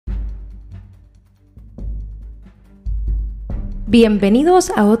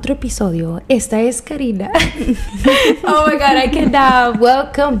Bienvenidos a otro episodio. Esta es Karina. Oh my god, I cannot.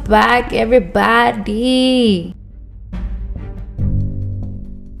 Welcome back, everybody.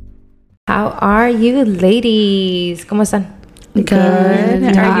 How are you, ladies? ¿Cómo están? Good.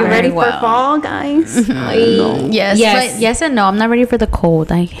 Are you ready for fall, guys? No. Yes and no. I'm not ready for the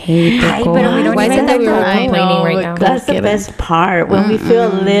cold. I hate the cold. Pero we don't even that we were complaining right now. That's the best part. When we feel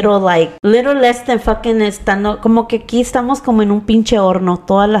little less than fucking estando, como que aquí estamos como en un pinche horno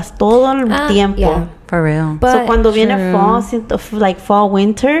todo el tiempo. Yeah. For real. But so cuando viene fall, like fall,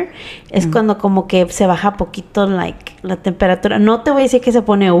 winter, es cuando como que se baja poquito la temperatura. No te voy a decir que se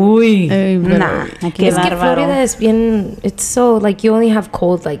pone, nah. Es que Florida es bien, it's so, like, you only have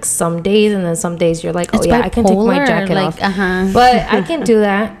cold, like, some days, and then some days you're like, oh, yeah, I can take my jacket off. But I can do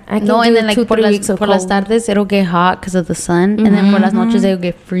that. I can do and then, like, 2-3 weeks of por cold. las tardes, it'll get hot because of the sun, and then por las noches, it'll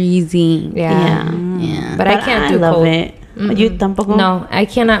get freezing. Yeah. But I can't do love cold. It. You tampoco? No, I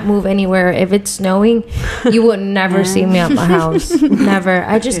cannot move anywhere. If it's snowing, you would never see me at my house. Never.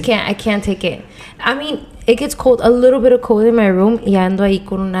 I just can't. I can't take it. I mean, it gets cold, a little bit of cold in my room, y ando ahí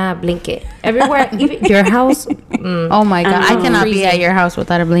con una blanket. Everywhere, even your house. Oh my God. I cannot be at your house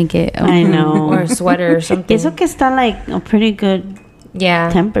without a blanket. I know. Or a sweater or something. Eso que está like a pretty good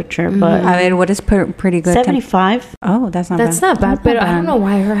temperature, but A ver, what is pretty good? 75. Oh, that's not bad. But I don't know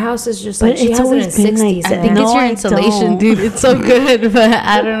why her house is just like, but she it's has it in always been 60s. like I think it's your insulation, dude. It's so good, but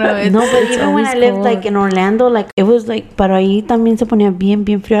I don't know. No, but even when I lived like in Orlando, like it was like, pero ahí también se ponía bien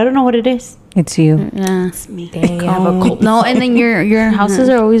frío. I don't know what it is. It's you. Yeah, it's me. Dang, you have a cold. No, and then your houses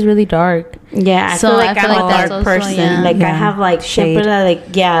are always really dark. Yeah, I feel like I'm a dark person. Yeah. Like I have like shade.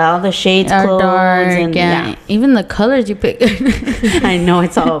 All the shades are closed dark. And yeah, even the colors you pick. I know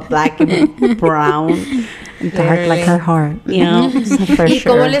it's all black and brown. Dark like her heart. You know, for ¿Y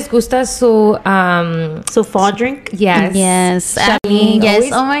sure. cómo les gusta su fall drink? Yes. Yes. Shelly yes.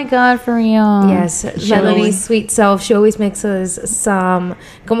 always, Oh my God, for real. Yes. Shelly's sweet self. She always makes us some,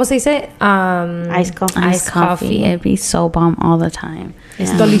 ¿cómo se dice? Iced coffee. Iced coffee. It'd be so bomb all the time.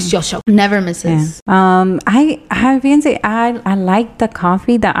 It's delicioso. Never misses. Yeah. I like the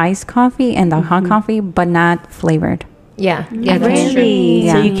coffee, the iced coffee and the hot coffee, but not flavored. Yeah. Really?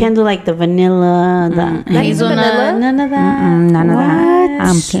 Yeah. So you can do like the vanilla, the Hazelnut, none of that. None of that.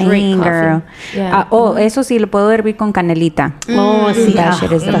 I'm Straight playing, coffee. girl. Yeah. Eso sí, lo puedo hervir con canelita. Oh, sí. That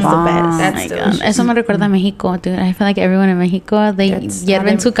shit is the that's the bomb. best. That's delicious. Eso me recuerda a Mexico, dude. I feel like everyone in Mexico, they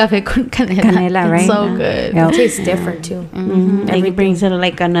hierven su café con canela. Canela, right? It's so good. Yep. It tastes different too. Like it brings it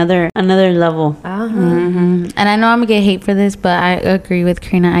like another level. And I know I'm gonna get hate for this, but I agree with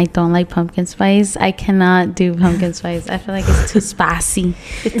Karina. I don't like pumpkin spice. I cannot do pumpkin spice. I feel like it's too spicy.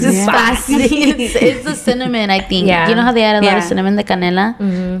 It's too spicy. It's the cinnamon, I think. Yeah. You know how they add a lot of cinnamon to canela?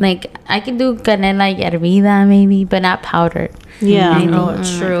 Like, I can do canela hervida maybe, but not powdered. Yeah.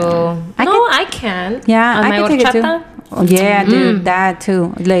 True. I can. Yeah, On I my can take it too. horchata? Yeah, dude, that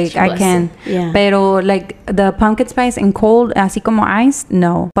too. Like, I can. Yeah. Pero, like, the pumpkin spice in cold, así como ice,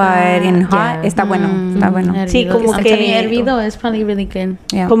 no. But in hot, está bueno. Está bueno. Sí, como I'm que- telling you, hervido is probably really good.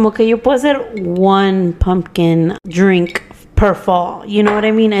 Yeah. Como que yo puedo hacer one pumpkin drink per fall. You know what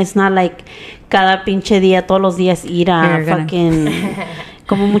I mean? It's not like cada pinche día, todos los días ir a fucking...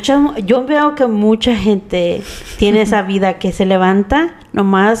 Como yo veo que mucha gente tiene esa vida que se levanta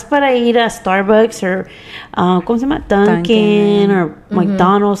nomás para ir a Starbucks or ¿cómo se llama? Dunkin' or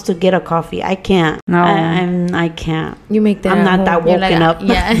McDonald's to get a coffee. I can't. No. I can't. You make that I'm at not home. that You're woken like, up.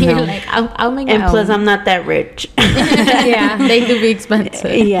 Yeah, you're like, I'll make it. And plus, I'm not that rich. Yeah. They do be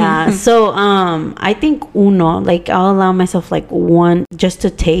expensive. Yeah. So, I think like I'll allow myself like one just to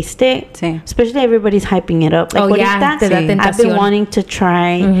taste it. Sí. Especially everybody's hyping it up. Like, Oh, yeah, ahorita, te da I've been tentación. wanting to try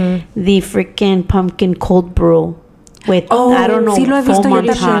the freaking pumpkin cold brew with I don't know sí lo he visto foam yo on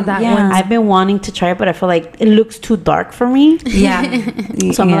también. top. That Yeah. one. I've been wanting to try it, but I feel like it looks too dark for me. Yeah.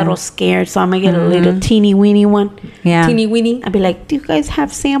 So I'm a little scared. So I'm gonna get a little teeny weeny one. Yeah. Teeny weeny. I'd be like, "Do you guys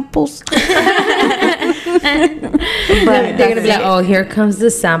have samples?" But they're gonna be like, oh, here comes the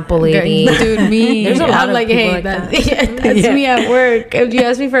sample lady. Dude, me. There's a lot I'm of like, people hey, like that's, that. that's me at work. If you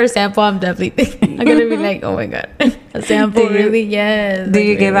ask me for a sample, I'm definitely I'm gonna be like, oh my God, a sample, really? Yes. Do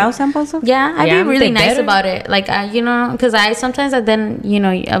you Like, give really. out samples of? Yeah, I'd Yeah, be really they nice better. about it. Like, you know, because sometimes then, you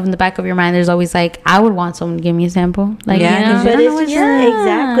know, in the back of your mind, there's always like, I would want someone to give me a sample. Like, Yeah, you 'cause know? But don't it's know what just you're-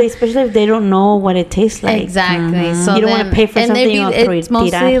 exactly, especially if they don't know what it tastes like. Exactly. So You don't wanna then- pay for and something maybe on it's Twitter.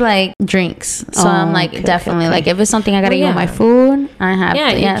 mostly like drinks. So I'm like, okay, definitely, okay. like if it's something I gotta Well, eat with my yeah. food, I have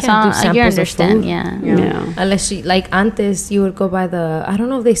Yeah, to. you Yeah, can't so do you samples of understand. food. Yeah. Yeah. Unless you, like, antes, you would go by the, I don't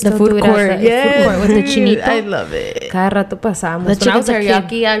know if they still food do it court. at the food court with the chinito. I love it. Cada rato pasábamos. The When I was a kid.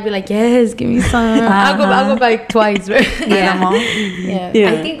 teriyaki, I'd be like, yes, give me some. I'll go back twice. Yeah.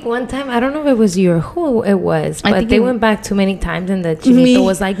 Yeah. I think one time, I don't know if it was you or who it was, I but think they it- went back too many times and the chinito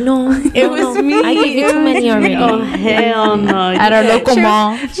was like, no, it was me. I gave you too many already. Oh, hell no. At our local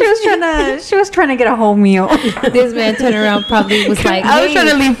mall. She was trying to get a whole meal. This man turned around, probably was like, I was hey, trying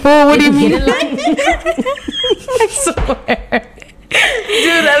to leave full. What do you mean? didn't like it? I swear.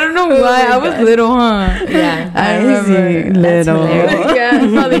 Dude, I don't know why. I was little, huh? Yeah. I remember. Little. Yeah,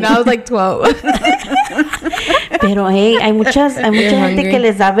 probably not. I was like 12. Pero hey, hay mucha gente hungry. que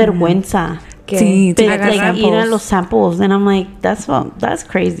les da vergüenza. Sí, Pero, agarrar like, ir a samples. los samples, and I'm like, that's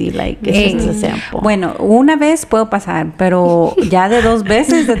crazy. Like, it's just a sample. Bueno, una vez puedo pasar, pero ya de 2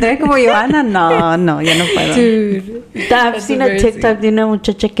 veces de 3 como Johanna, no, ya no puedo. Dude. I've seen a TikTok de una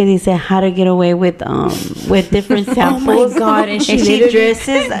muchacha que dice how to get away with different samples. Oh my God, and she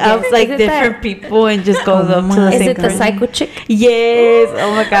dresses up Is like it different that- people and just goes up to the Is same it the person. psycho chick? Yes.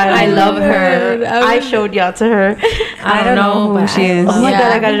 Oh my God, I love her. God. I showed y'all to her. I don't know who but she is. Oh my Yeah,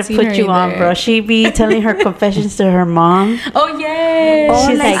 God, I I gotta haven't seen put her you on, either. bro. She be telling her confessions to her mom. Oh, yes.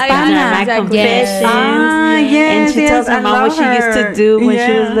 She's la like, hispana. these are my Exactly. confessions. Ah, And yes, she tells her I mom what love she used her. to do when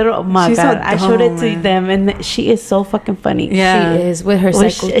she was Yeah. little. Oh my She's so God, I showed it dumb, to man. them, and she is so fucking funny. Yeah. She is with her Well,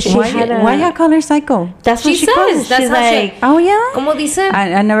 psycho she chick. Why- had a- Why y'all call her psycho? That's what She she calls says, it. that's She's how she- like, Oh, yeah? Como dice?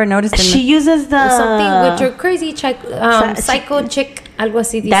 I never noticed it. she uses the Something with your crazy chick, Sa- psycho chick, algo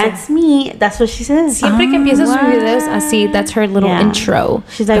así dice. That's me. That's what she says. Siempre que empieza sus videos así, that's her little Yeah. intro.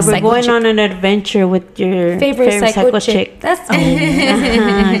 She's like, The we're psycho going chick. on an adventure with your favorite psycho chick. That's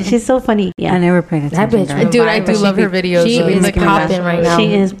She's so funny. I Yeah, never paid that attention. bitch. to her. Dude, I do love her videos. She so is look at popping that. right now.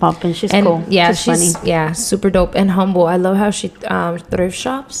 she is popping. She's And cool. yeah, she's funny. super dope and humble. I love how she thrift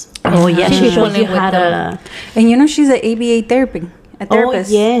shops. Oh yeah, she She's shows you chilling how with them. to. And you know she's an ABA therapist. A Oh therapist.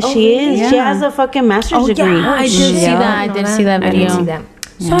 yeah, she is. She Yeah. has a fucking master's degree. I did see Yeah. that. I did see that I video. didn't see that.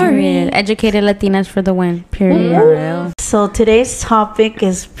 Sorry. Educated Latinas for the win. Period. So today's topic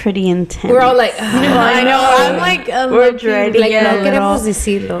is pretty intense. We're all like, I know. I'm like, We're dreading like it a no little. queremos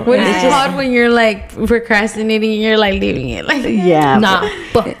decirlo. What is Yeah. it called when you're like procrastinating and you're like leaving it? Like, Yeah. Nah,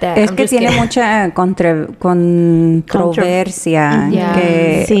 fuck that. Es I'm que just tiene kidding. mucha controversia. Yeah.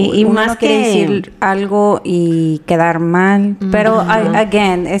 Que Sí, y uno más no quiere que- decir algo y quedar mal. Pero,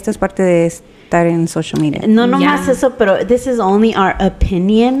 again, esto es parte de estar en social media. No, no Yeah. más eso, pero this is only our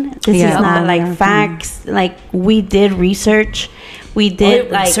opinion. This Yeah. is not Oh, like yeah. facts. Like we did research. We did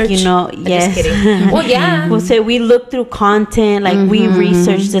Oh, like research? you know, I'm yes. just kidding. Well, yeah. We'll say we looked through content, like we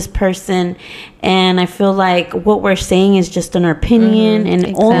researched this person, and I feel like what we're saying is just an opinion, and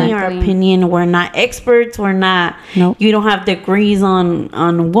only our Exactly. opinion. We're not experts. We're not. Nope. You don't have degrees on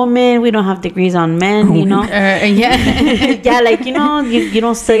women. We don't have degrees on men. You know. yeah. Yeah, like you know, you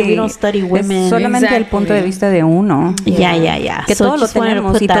don't study. We don't study women. Es solamente el punto de vista de uno. Yeah. Que So todos lo just wanted to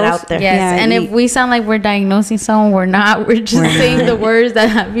tenemos put y that todos- out there. Yes, Yeah, and y- if we sound like we're diagnosing someone, we're not. We're just saying the words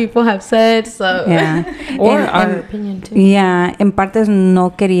that people have said. So Yeah. Or En- our en- opinion too. Yeah, en partes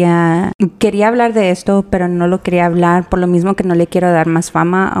no quería hablar de esto, pero no lo quería hablar por lo mismo que no le quiero dar más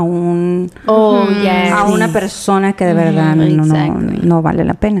fama a Oh, yes. a una persona que de verdad exactly. no vale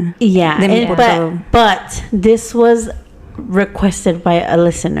la pena. Yeah, De mi and- punto- but this was requested by a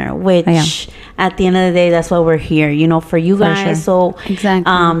listener, which Yeah. at the end of the day, that's why we're here, you know, for you For guys. sure. So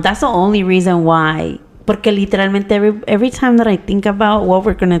Exactly. that's the only reason why. Porque literalmente every time that I think about what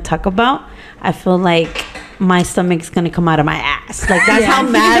we're gonna talk about, I feel like my stomach's gonna come out of my ass. Like that's how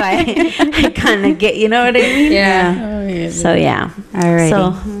mad I kind of get. You know what I mean? Yeah. So yeah. Alrighty.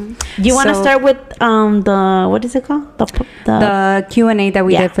 So you want to So- start with the what is it called? The Q&A that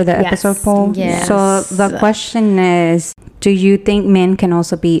we Yeah. did for the Yes. episode poll. Yes. So the question is, do you think men can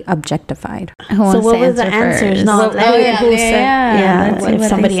also be objectified? Who So wants what to was the answer answers? first? No, Well, who said? Yeah, let's see if what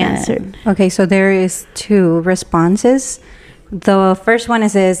somebody they said. answered. Okay, so there is 2 responses. The first one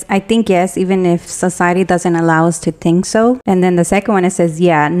says, I think yes, even if society doesn't allow us to think so. And then the second one, it says,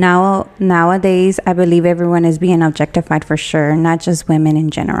 yeah, nowadays, I believe everyone is being objectified for sure, not just women in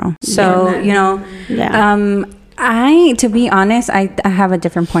general. So, you know, Yeah. to be honest, I have a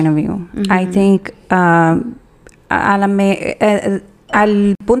different point of view. I think,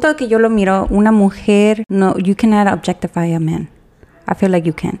 al punto que yo lo miro, una mujer, no, you cannot objectify a man. I feel like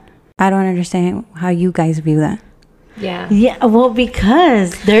you can. I don't understand how you guys view that. Yeah. Yeah, well,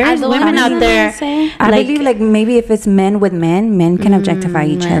 because there's women out there. I Like- believe like maybe if it's men with men can objectify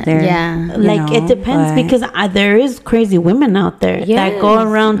each other. yeah. you Like it know, depends but- because there is crazy women out there that go Yes.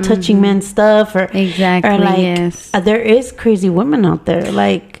 around touching men's stuff or Exactly, or like yes. there is crazy women out there.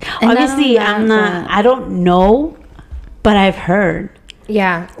 Like And not obviously only that, I'm not. but- I don't know, but I've heard.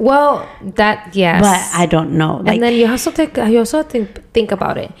 Yeah. Well, that yes. But I don't know. Like, and then you also have to think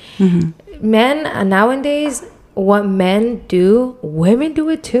about it. Men nowadays, what men do, women do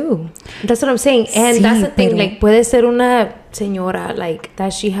it too. That's what I'm saying. And Sí, that's the thing. pero- Like, puede ser una señora, like,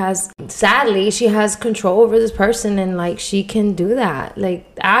 that she has, sadly, she has control over this person, and, like, she can do that. Like,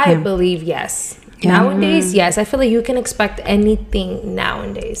 I believe, yes. Yeah. Nowadays, yes. I feel like you can expect anything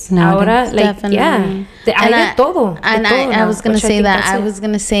nowadays. Nowadays. Ahora, like, Definitely. yeah. Hay de todo. And de todo I now, was gonna which I say think that. that's I it. was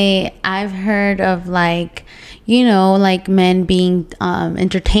gonna say I've heard of, like, you know, like men being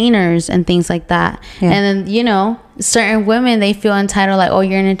entertainers and things like that. Yeah. And then, you know, certain women, they feel entitled, like, oh,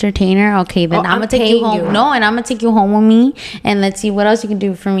 you're an entertainer, okay, then I'm gonna take you paying home. you. No, and I'm gonna take you home with me, and let's see what else you can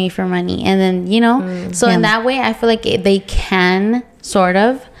do for me for money. And then, you know, so in that way, I feel like they can sort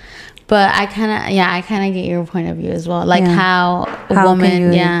of. But I kind of get your point of view as well. Like how a How can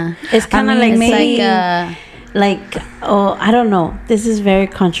woman, you- it's kind of I mean, like maybe- saying, like, oh, I don't know. This is very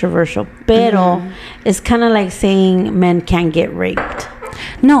controversial. Pero it's kind of like saying men can't get raped.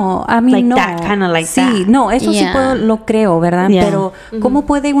 No, I mean, Like no. that, kinda like sí, that. no, eso sí Yeah. puedo, lo creo, ¿verdad? Yeah. Pero, ¿cómo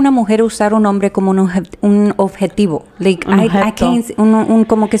puede una mujer usar un hombre como un objetivo? Like, Un I objeto. can't,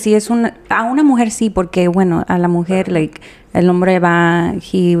 como que si es a una mujer sí, porque, bueno, a la mujer, like, el hombre va,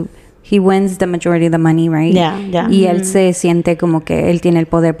 he wins the majority of the money, right? Yeah, yeah. Y él se siente como que él tiene el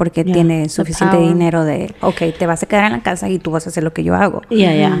poder porque Yeah. tiene suficiente power. dinero de, okay, te vas a quedar en la casa y tú vas a hacer lo que yo hago.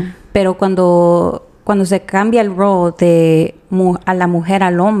 Yeah, yeah. Pero cuando se cambia el rol de a la mujer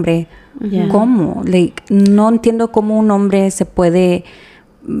al hombre, Yeah. ¿cómo? Like, no entiendo cómo un hombre se puede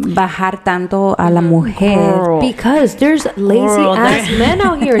bajar tanto a la mujer. Girl. Because there's lazy Girl, ass men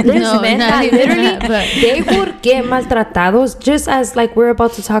out here. There's No, men not that even literally that, but- they would get maltratados just as like we're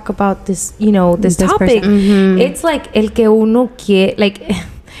about to talk about this, you know, this This topic. person. It's like el que uno quiere, like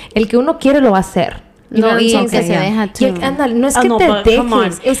el que uno quiere lo va a hacer. You know No, what I'm y saying? el que se deja Y too. ándale, no es Oh, que no, te but come on.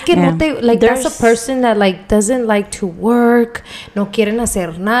 dejes, es que Yeah. no te, like, that's There's- a person that, like, doesn't like to work, no quieren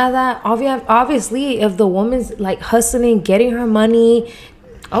hacer nada. Obviously, if the woman's, like, hustling, getting her money,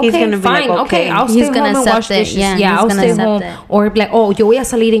 He's okay, gonna be like, fine, okay. I'll He's stay gonna home and accept wash it. dishes. Yeah, Yeah, he's I'll gonna stay accept home. it. Or be like, oh, yo voy a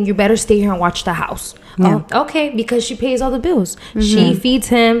salir and you better stay here and watch the house. Yeah. Oh, okay, because she pays all the bills. She feeds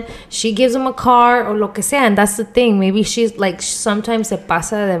him, she gives him a car, or lo que sea. And that's the thing. Maybe she's like, sometimes se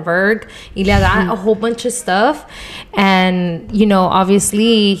pasa de verg y le da a whole bunch of stuff. And, you know,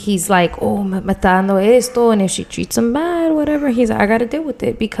 obviously he's like, oh, me está dando esto. And if she treats him bad, whatever, he's like, I got to deal with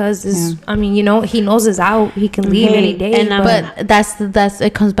it. Because, I mean, you know, he knows it's out. He can leave any day. and But that's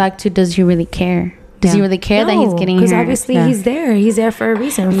it comes back to, does he really care? Does he Yeah. really care that he's getting her? Because obviously Yeah. he's there. He's there for a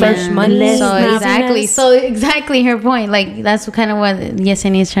reason. First Yeah. money. So happiness. exactly her point. Like, that's kind of what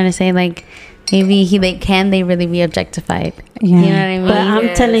Yesenia is trying to say. Like, maybe they really be objectified. Yeah. You know what I mean? But I'm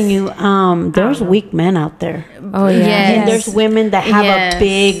Yes. telling you, there's weak men out there. Oh, yeah. Yes. And there's women that have Yes. a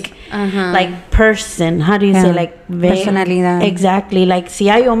big, Uh-huh. like, person. How do you say? Yeah. Like, big, Personalidad. Exactly. Like, si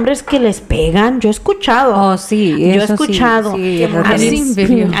hay hombres que les pegan, yo he escuchado. Oh, sí, Yo he eso sí, escuchado. sí, Qué lo mal. que I've es. seen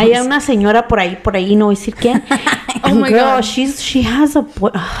videos. Hay una señora por ahí, no voy a decir quién. Oh my Girl, God. she has a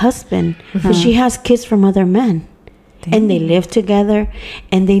husband, but she has kids from other men. And they live together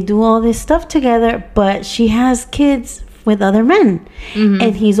and they do all this stuff together, but she has kids with other men.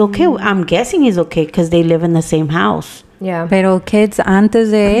 And he's okay. I'm guessing he's okay because they live in the same house. Yeah. Pero kids antes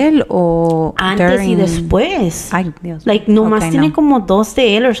de él o Antes y during? después. Ay, Dios. Like, nomás Okay, tiene no. como 2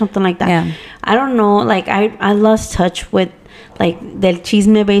 de él or something like that. Yeah. I don't know. Like, I lost touch with, like, del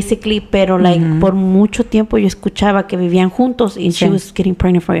chisme, basically. Pero, like, por mucho tiempo yo escuchaba que vivían juntos and she Sí. was getting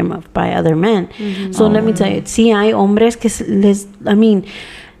pregnant by other men. So, let me tell you, sí hay hombres que I mean,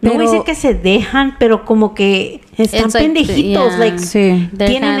 no voy a Pero- decir que se dejan, pero como que están It's like, pendejitos. yeah. Like, Sí. They're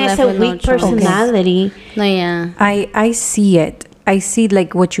tienen kinda left ese with no weak choice. personality. No, yeah. I see it. I see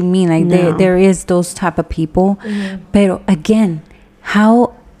like what you mean. Like No. there is those type of people. Pero again,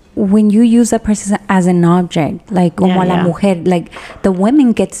 how when you use a person as an object, like como Yeah, a la yeah. mujer, like the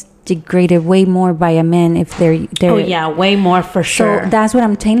women gets degraded way more by a man if they're Oh, yeah, way more for So sure. that's what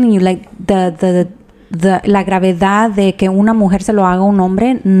I'm telling you. Like la gravedad de que una mujer se lo haga a un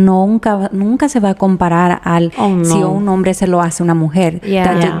hombre nunca se va a comparar al Oh, no. si un hombre se lo hace a una mujer. Yeah.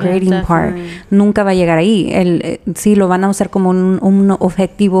 That Yeah. degrading part Definitely. nunca va a llegar ahí. Sí lo van a usar como un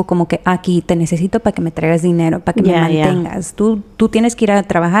objetivo, como que aquí te necesito para que me traigas dinero, para que Yeah, me yeah. mantengas. Tú tienes que ir a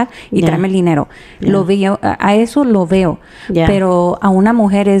trabajar y Yeah. tráeme el dinero. Yeah. Lo veo, a eso lo veo. Yeah. Pero a una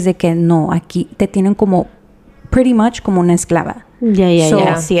mujer es de que no, aquí te tienen como pretty much como una esclava. Yeah, So,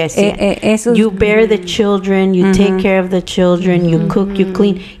 yeah. Sí, sí. Eso You bear the children, you take care of the children, you cook, you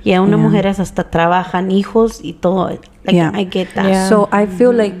clean. Y a una mujer es hasta trabajan hijos y todo Like, Yeah. I get that. Yeah. So I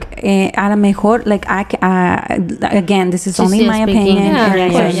feel like a lo mejor, like again, this is She's only still my speaking. opinion Yeah, and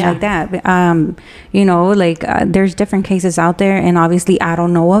of course. everything like that. But, you know, like there's different cases out there, and obviously I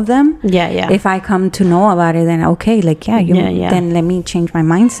don't know of them. Yeah. If I come to know about it, then okay, like then let me change my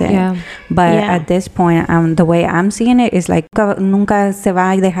mindset. Yeah. But Yeah. at this point, the way I'm seeing it is like nunca se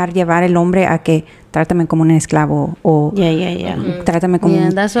va a dejar llevar el hombre a que trátame como un esclavo o Yeah. trátame como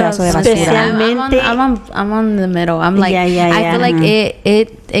un that's what I pedazo de was saying. basura. Especialmente- I'm on the middle. I'm like, I feel like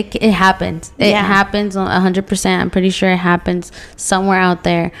it happens. It happens 100%. I'm pretty sure it happens somewhere out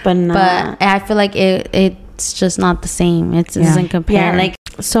there. But not- But I feel like it's just not the same. It doesn't compare. Yeah, like-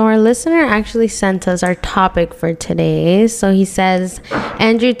 So our listener actually sent us our topic for today. So he says,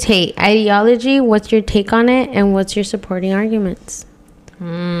 Andrew Tate, ideology, what's your take on it, and what's your supporting arguments?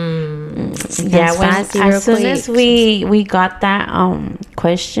 Yeah, Spicy real as soon quick. as we got that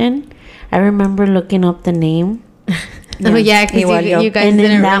question, I remember looking up the name. Oh yeah, because you guys And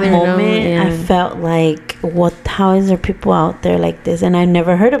didn't in that really moment, know. I felt like, how is there people out there like this? And I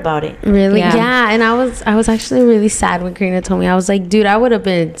never heard about it. Really? Yeah. Yeah. And I was actually really sad when Karina told me. I was like, dude, I would have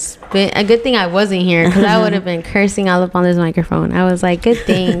been a good thing I wasn't here, because I would have been cursing all up on this microphone. I was like, good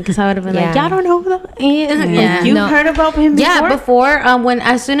thing, because I would have been like, Yeah. y'all don't know that. Yeah. You heard about him before? Yeah, before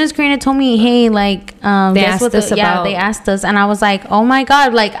as soon as Karina told me, hey, like They guess asked what us about- they asked us, and I was like, oh my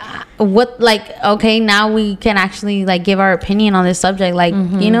god, like what, like okay, now we can actually like give our opinion on this subject, like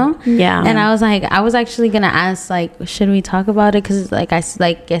you know. Yeah. And I was like, I was actually gonna ask, like, should we talk about it, because like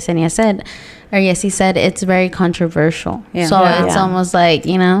Yesenia said, or Yesi said, it's very controversial. Yeah. So Yeah. it's almost like,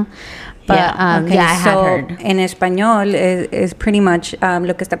 you know. But Okay, I had so heard. en español es pretty much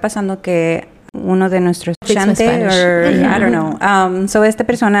lo que está pasando, que uno de nuestros Fix my oyentes, Spanish. or I don't know, so esta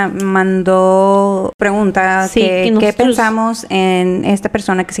persona mandó pregunta Sí, que qué nosotros- pensamos en esta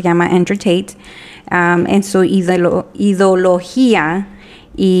persona que se llama Andrew Tate, en su ideología,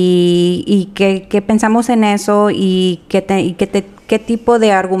 y qué pensamos en eso, y qué tipo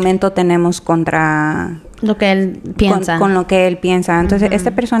de argumento tenemos contra Lo que él piensa. con lo que él piensa. Entonces,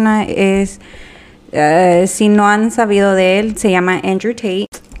 esta persona es, si no han sabido de él, se llama Andrew Tate.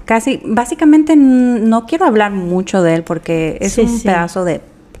 Básicamente, no quiero hablar mucho de él porque es Sí, un sí. pedazo de...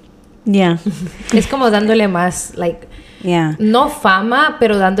 Yeah. Es como dándole más, like, Yeah. no fama,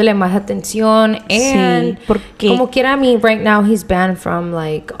 pero dándole más atención. And porque- como quiera, I mean, right now he's banned from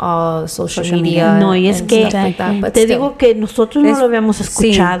like all social media. No, y es and que stuff like that, but te still. digo que nosotros no lo habíamos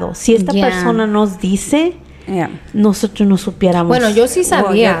escuchado. Si esta Yeah. persona nos dice, Yeah. nosotros no supiéramos. Bueno, yo sí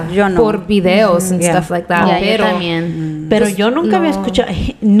sabía, Well, yo no. por videos and Yeah. stuff like that, Yeah, pero yo también. Pero Pues, yo nunca había no. escuchado,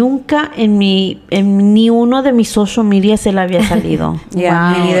 nunca en ni uno de mis social media se le había salido. Yeah,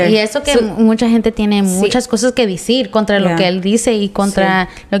 me Wow. neither. Y eso que mucha gente tiene Sí. muchas cosas que decir contra Yeah. lo que él dice y contra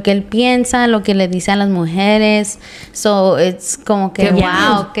lo que él piensa, lo que le dice a las mujeres. So it's como que Qué bueno.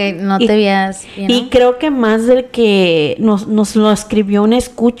 wow, que no Y- te veas. You know? Y creo que más del que nos lo escribió una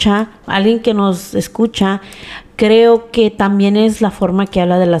escucha, alguien que nos escucha, creo que también es la forma que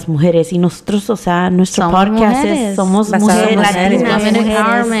habla de las mujeres. Y nosotros, o sea, nuestro Somos podcast mujeres. somos Basado en mujeres mujeres. latinas, Women mujeres,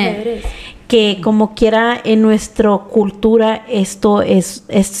 empowerment. que como quiera en nuestra cultura esto es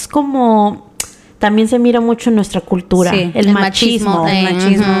como... También se mira mucho en nuestra cultura, Sí. el El machismo. machismo, El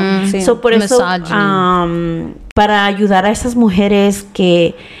machismo, sí. So, por eso, Misogyny. para ayudar a esas mujeres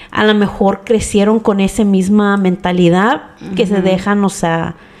que a lo mejor crecieron con esa misma mentalidad, que se dejan, o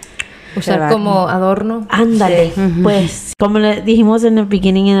sea, usar como adorno. ándale, pues, como le dijimos en el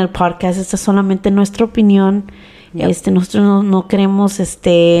beginning en el podcast, esta es solamente nuestra opinión. Nosotros no queremos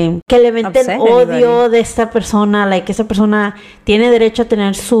que le venten Upset odio anybody. de esta persona, que esa persona tiene derecho a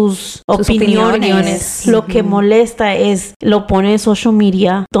tener sus opiniones. opiniones. Lo que molesta es lo pone en social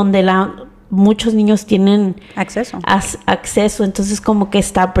media donde muchos niños tienen Acceso. acceso, entonces como que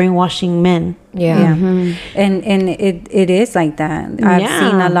está brainwashing men. Yeah. Yeah. And it is like that. I've Yeah.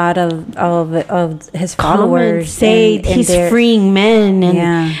 seen a lot of his followers say and he's they're- freeing men and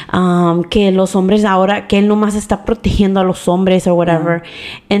Yeah. que los hombres ahora, que él nomás está protegiendo a los hombres o whatever.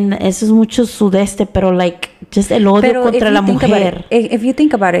 And eso es mucho sudeste, pero just el odio Pero contra if la you think about mujer. it, if you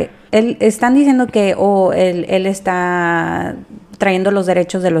think about it, están diciendo que él está trayendo los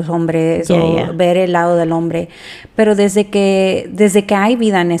derechos de los hombres, o ver el lado del hombre, pero desde que hay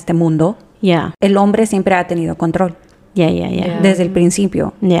vida en este mundo, Yeah. el hombre siempre ha tenido control Yeah. desde el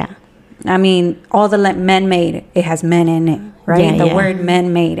principio. Yeah. I mean, all the men made, it has men in it, right? Yeah, The yeah. word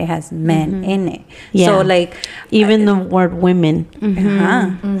men made, it has men in it. Yeah. So Even the word women.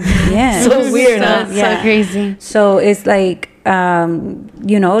 yeah. So weird, huh? So crazy. So it's like,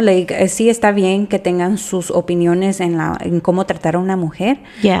 you know, sí está bien que tengan sus opiniones en cómo tratar a una mujer,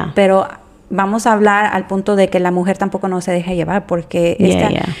 Yeah. pero vamos a hablar al punto de que la mujer tampoco no se deja llevar, porque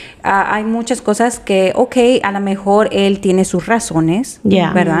hay muchas cosas que, a lo mejor él tiene sus razones,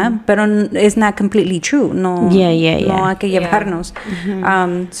 ¿verdad? Pero it's not completely true. No, no hay que llevarnos.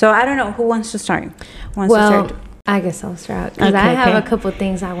 So I don't know who wants to start. I guess I'll start because I have a couple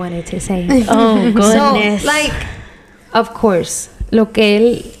things I wanted to say. Oh goodness! So, like, of course, lo que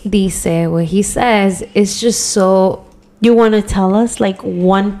él dice, what he says, is just so. You want to tell us like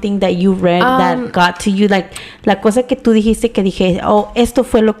one thing that you read that got to you, like la cosa que tú dijiste que dije, esto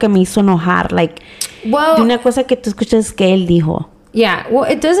fue lo que me hizo enojar, like de una cosa que tú escuchas que él dijo. Yeah, well,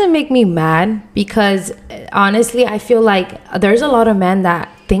 it doesn't make me mad because honestly, I feel like there's a lot of men that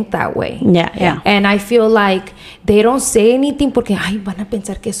think that way. Yeah. And I feel like they don't say anything porque, ay, van a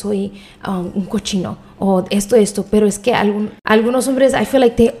pensar que soy un cochino o esto. Pero es que algunos hombres, I feel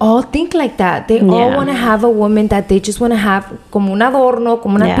like they all think like that. They all want to have a woman that they just want to have como un adorno,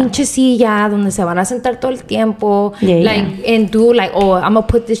 como una pinche silla donde se van a sentar todo el tiempo. And do like, I'm going to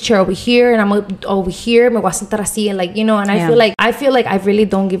put this chair over here and I'm going to over here, me voy a sentar así, and like, you know, and I feel like I really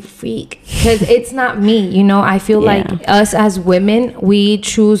don't give a freak because it's not me, you know. I feel like us as women, we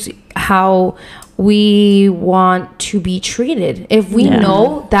choose how we want to be treated. If we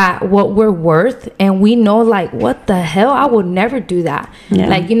know that what we're worth and we know like what the hell, I would never do that.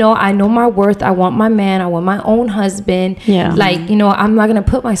 Like, you know, I know my worth. I want my man. I want my own husband. Like, you know, I'm not gonna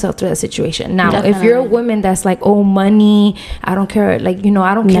put myself through that situation. Now, if you're a woman that's like, oh, money, I don't care. Like, you know,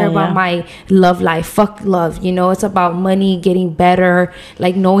 I don't care about my love life. Fuck love. You know, it's about money, getting better,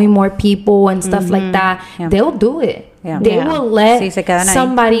 like knowing more people and stuff like that. They'll do it. They will let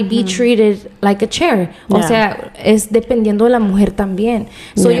somebody be treated like a chair. O sea, es dependiendo de la mujer también.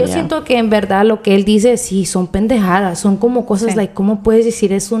 So yo siento que en verdad lo que él dice, sí, son pendejadas. Son como cosas like, ¿cómo puedes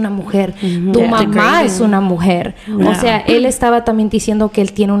decir es una mujer? Tu mamá es una mujer. O sea, él estaba también diciendo que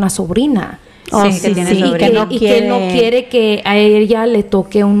él tiene una sobrina. Que tiene sobrina. Y que no quiere que a ella le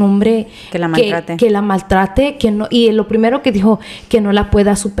toque un hombre que la maltrate, que no, y lo primero que dijo, que no la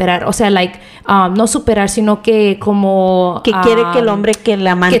pueda superar, o sea, like, no superar, sino que como que quiere que el hombre que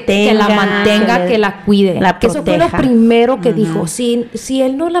la mantenga, que la cuide, que eso fue lo primero que dijo. Si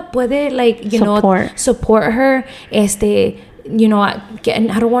él no la puede, like, you know, support her, you know, I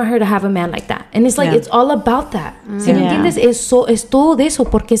don't want her to have a man like that. And it's like, it's all about that. ¿Sí me entiendes? Es todo de eso,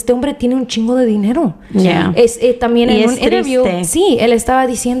 porque este hombre tiene un chingo de dinero. También en un interview, sí, él estaba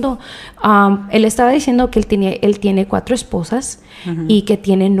diciendo que él tiene 4 esposas y que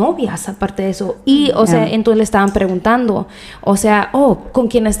tiene novias aparte de eso. Y, o sea, entonces le estaban preguntando, o sea, ¿con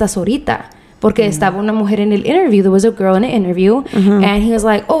quién estás ahorita? Porque estaba una mujer en el interview. There was a girl in the interview. And he was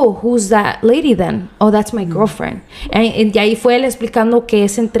like, who's that lady then? Oh, that's my girlfriend. Y ahí fue él explicando que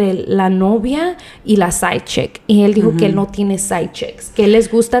es entre la novia y la side chick. Y él dijo que él no tiene side chicks. Que él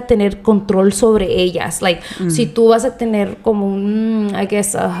les gusta tener control sobre ellas. Like, si tú vas a tener como un, I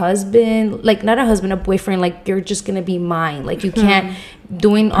guess, a husband. Like, not a husband, a boyfriend. Like, you're just going to be mine. Like, you can't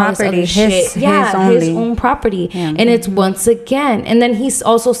doing all this other shit. His own property. And it's once again. And then he's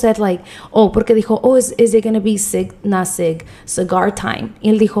also said like, porque dijo, is it gonna be cigar time? Y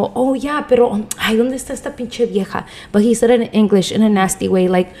él dijo, pero, ay, ¿dónde está esta pinche vieja? But he said it in English in a nasty way,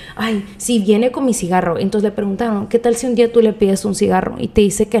 like, ay, si viene con mi cigarro. Entonces le preguntaron, ¿qué tal si un día tú le pides un cigarro? Y te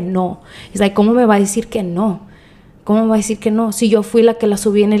dice que no. Es like, ¿cómo me va a decir que no? ¿Cómo va a decir que no? Si yo fui la que la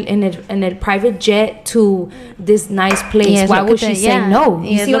subí en el private jet to this nice place, why would she say no?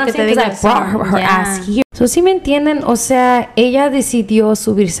 You see what I'm saying? Because I brought her ass here. So, ¿sí me entienden? O sea, ella decidió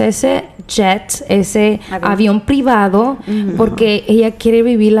subirse a ese jet, ese avión privado, porque ella quiere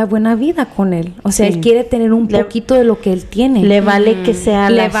vivir la buena vida con él. O sea, él quiere tener un poquito de lo que él tiene. Le vale que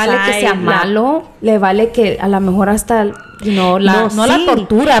sea malo, le vale que a lo mejor hasta... You know, la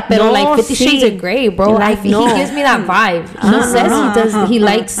tortura, pero like 50 Shades of Grey, bro. Like, he gives me that vibe. He says he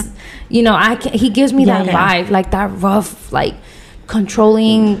likes, you know, he gives me that vibe, like that rough, like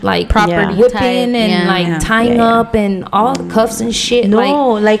controlling, like property whipping and like tying up and all the cuffs and shit.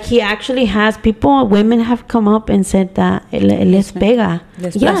 No, like he actually has women have come up and said that él les pega.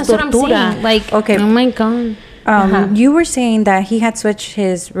 Yeah, that's what I'm saying. Like, okay. Oh my God. You were saying that he had switched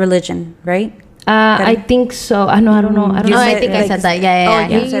his religion, right? I think so. I don't know. I think I said that. Yeah.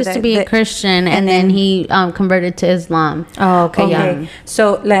 He used to be a Christian and then he converted to Islam. Oh, okay. Yeah.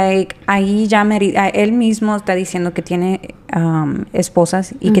 So, like, ahí ya él mismo está diciendo que tiene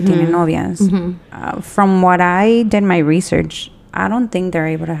esposas y que tiene novias. From what I did my research, I don't think they're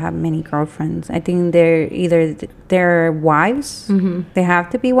able to have many girlfriends. I think they're wives. They have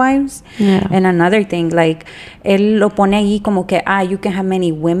to be wives. Yeah. And another thing, like, él lo pone ahí como que, you can have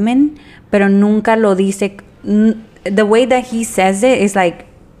many women, pero nunca lo dice. The way that he says it is like,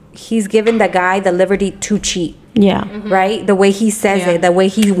 he's given the guy the liberty to cheat. Yeah. Right, the way he says it, the way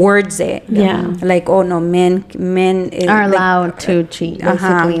he words it. Yeah. Like, oh no, men are allowed to cheat.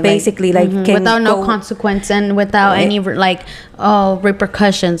 Basically, like can without no consequence and without any like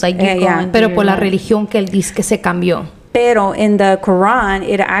repercussions. Like you go Pero por la religión que él dice que se cambió. Pero in the Quran,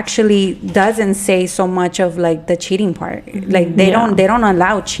 it actually doesn't say so much of like the cheating part. Like they don't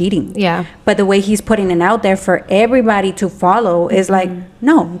allow cheating. Yeah. But the way he's putting it out there for everybody to follow is like,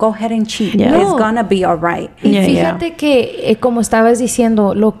 no, go ahead and cheat. Yeah. It's gonna be all right. Y fíjate que como estabas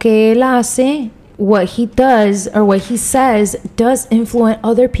diciendo, lo que él hace, what he does or what he says does influence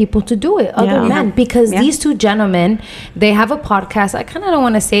other people to do it, other men, because these two gentlemen, they have a podcast. I kind of don't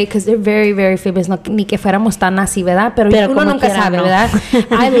want to say it because they're very, very famous. No, ni que fuéramos tan así, ¿verdad? Pero uno nunca sabe, ¿verdad?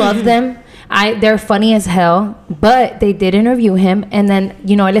 I love them. They're funny as hell, but they did interview him, and then,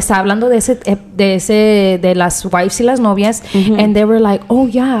 you know, él está hablando de las wives y las novias, and they were like, oh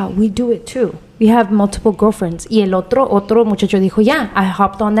yeah, we do it too. We have multiple girlfriends. Y el otro muchacho dijo, yeah, I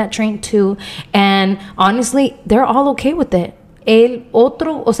hopped on that train too, and honestly, they're all okay with it. El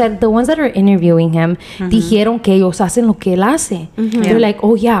otro, o sea, the ones that are interviewing him, dijeron que ellos hacen lo que él hace. They're like,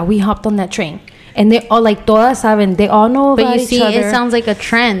 oh yeah, we hopped on that train. And they all, like, todas saben, they all know about each other. But you see, it sounds like a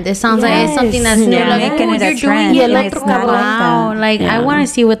trend. It sounds like it's something that's new. Like, making it a trend. Wow. Like, I want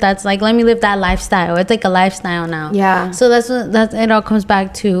to see what that's like. Let me live that lifestyle. It's like a lifestyle now. Yeah. So that's it all comes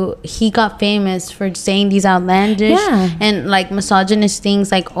back to, he got famous for saying these outlandish and, like, misogynist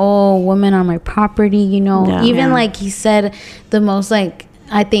things, like, oh, women are my property, you know. Like, he said the most, like,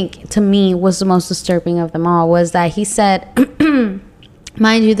 I think, to me, was the most disturbing of them all, was that he said...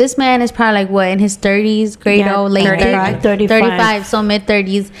 Mind you, this man is probably like what, in his 30s, late 35, so mid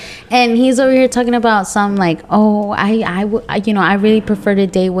 30s, and he's over here talking about some like, oh, I really prefer to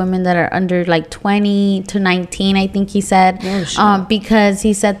date women that are under like 20 to 19, I think he said, because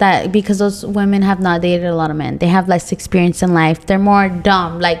he said that because those women have not dated a lot of men, they have less experience in life, they're more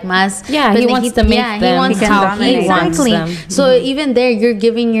dumb, like más. Yeah, he wants to make them. He wants how he wants them. So even there, you're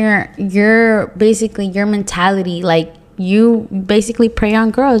giving your basically your mentality, like. You basically prey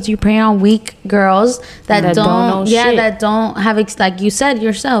on girls. You prey on weak girls that don't know shit. That don't have, like you said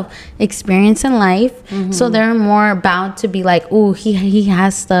yourself, experience in life. So they're more bound to be like, oh, he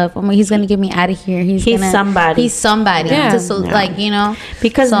has stuff. I mean, he's gonna get me out of here. He's somebody. Yeah. Like, you know,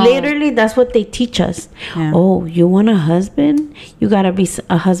 because literally that's what they teach us. Yeah. Oh, you want a husband? You gotta be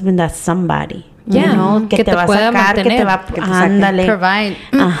a husband that's somebody. Yeah, ¿no? Que te va a sacar, que te va a ándale. Provide.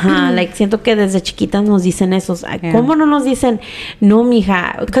 Ajá, like siento que desde chiquitas nos dicen esos. ¿Cómo no nos dicen, no,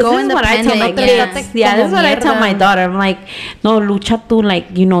 mija? Because this is what I tell my kids. Yeah, this is what I tell my daughter. I'm like, no, lucha tú,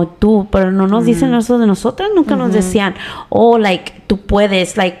 like, you know, tú. Pero no nos dicen eso de nosotras. Nunca nos decían, oh, like, tú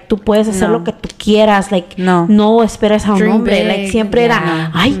puedes hacer lo que tú quieras. Like, no esperes a un hombre. Like, siempre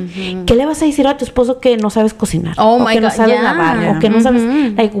era, ay, ¿qué le vas a decir a tu esposo que no sabes cocinar? Oh, o my que God, no sabes lavar. O que no sabes,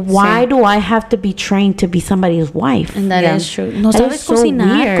 like, why do I have to be trained to be somebody's wife? And that is true. No sabes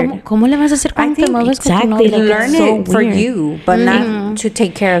cocinar. ¿Cómo le vas a hacer cuando te mueves con tu novio? Learn it for you, but not to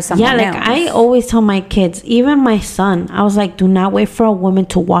take care of someone else. Yeah, like I always tell my kids, even my son, I was like, do not wait for a woman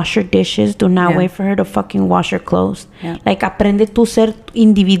to wash her dishes. Do not wait for her to fucking wash her clothes. Like, aprende tú ser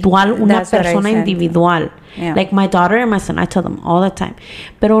individual, una persona individual. Like my daughter and my son, I tell them all the time.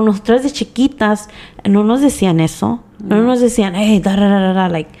 Pero nosotras de chiquitas no nos decían eso. No nos decían, hey, da da da da.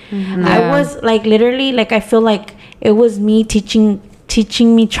 Like, I was like literally, like, I feel like it was me teaching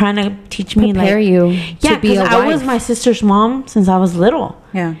me, trying to teach me, prepare like, you to be a wife. I was my sister's mom since I was little.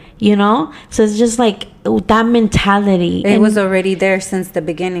 Yeah. You know? So it's just like that mentality. It was already there since the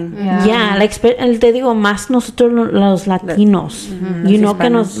beginning. Yeah, like, te digo, más nosotros los latinos. You know, que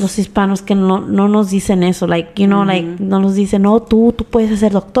los hispanos que no nos dicen eso. Like, you know, like, no nos dicen, no, tú puedes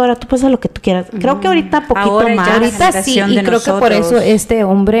ser doctora, tú puedes hacer lo que tú quieras. Creo que ahorita poquito más. Ahorita sí, y creo que por eso este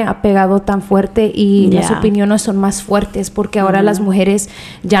hombre ha pegado tan fuerte y las opiniones son más fuertes, porque ahora las mujeres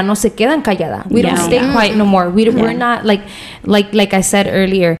ya no se quedan calladas. We don't stay quiet no more. We're not, like I said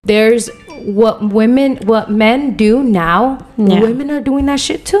earlier, there's what men do now, women are doing that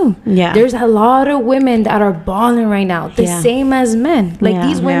shit too. There's a lot of women that are balling right now, the same as men. Like,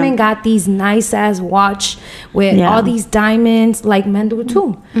 these women got these nice ass watch with all these diamonds, like men do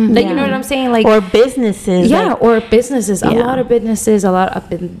too. Like, you know what I'm saying? Like, or businesses. Or businesses. A lot of businesses,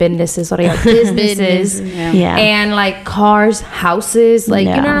 businesses, and like cars, houses, like,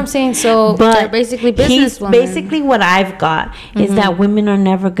 you know what I'm saying? So but they're basically business women. Basically what I've got is that women are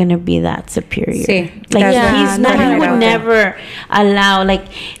never gonna be that superior. Sí. Like, he would never allow, like,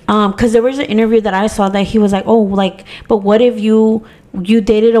 because there was an interview that I saw that he was like, oh, like, but what if you you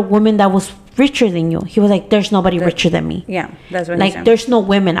dated a woman that was richer than you. He was like, there's nobody richer than me. Yeah, that's what he Like, said. there's no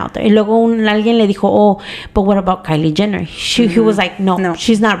women out there. Y luego alguien le dijo, oh, but what about Kylie Jenner? He was like, no,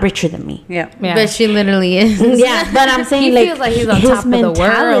 she's not richer than me. Yeah. But she literally is. Yeah, but I'm saying, He like, feels like he's on his top of the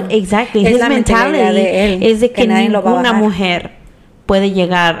mentality, world. exactly, Es his la mentalidad mentality de él, es de que nadie lo va a ninguna bajar. mujer puede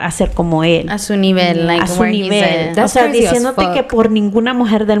llegar a ser como él. A su nivel, like A su where nivel. he's O at. sea, crazy as diciéndote fuck. que por ninguna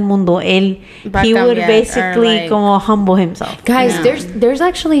mujer del mundo él, Va a he would cambiar, basically or, like- como humble himself. Guys, there's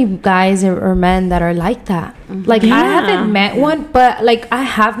actually guys or men that are like that. Like I haven't met one, but like I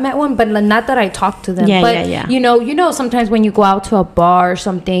have met one, but not that I talk to them. Yeah, but yeah. you know, sometimes when you go out to a bar or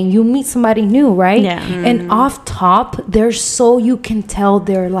something, you meet somebody new, right? Yeah. And off top, they're so you can tell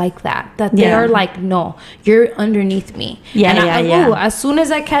they're like that. That they Yeah. are like, no, you're underneath me. Yeah, and yeah. ooh, as soon as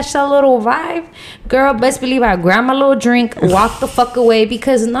I catch that little vibe, girl, best believe I grab my little drink, walk the fuck away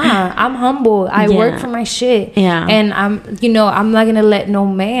because I'm humble. I work for my shit. Yeah. And I'm not gonna let no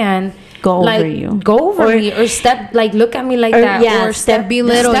man Go like, over you. go over me or step like look at me like Or, that yeah, or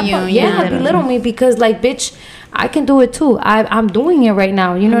belittle you, up, yeah. belittle me because like bitch I can do it too. I'm doing it right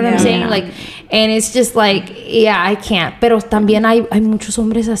now, you know what I'm saying? Like, and it's just like, yeah, I can't. Pero también hay muchos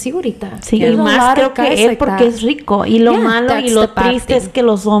hombres así ahorita. Sí, There's y a más lot creo of que guys él like porque that. es rico. Y lo Yeah, malo y that's lo the bad triste es thing. que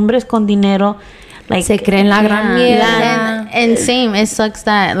los hombres con dinero, like, Se creen la gran mierda. And same, it sucks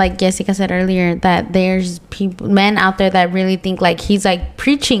that, like Jessica said earlier, that there's men out there that really think like he's like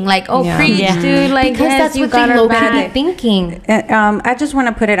preaching, like, oh, Yeah. preach, Yeah. dude, like, Because yes, that's you what got they her low-key back. thinking. I just want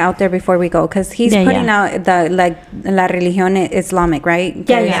to put it out there before we go because he's Yeah, putting yeah. out the like la religión Islamic, right?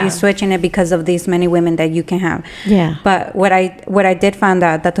 Yeah, yeah. He's switching it because of these many women that you can have. Yeah. But what I did find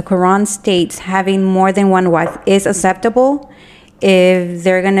out that the Quran states having more than one wife is acceptable if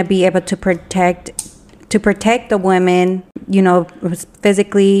they're gonna be able to protect the women, you know,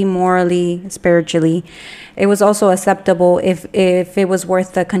 physically, morally, spiritually. It was also acceptable if it was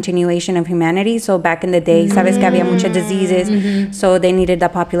worth the continuation of humanity. So back in the day, sabes que había muchas diseases, so they needed the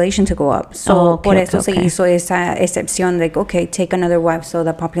population to go up. So Oh, okay, por eso okay, se hizo esa excepción, like, okay, take another wife so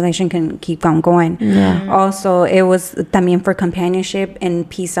the population can keep on going. Yeah. Also, it was también for companionship and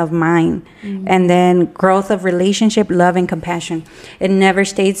peace of mind. And then growth of relationship, love, and compassion. It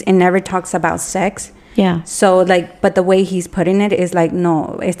never talks about sex. Yeah. So, like, but the way he's putting it is like,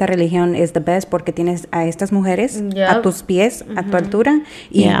 no, esta religión is the best porque tienes a estas mujeres a tus pies, a tu altura,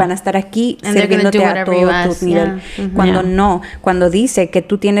 y Yeah. van a estar aquí And they're gonna do sirviéndote a whatever you todo ask, tu nivel. yeah. Cuando Yeah. no, cuando dice que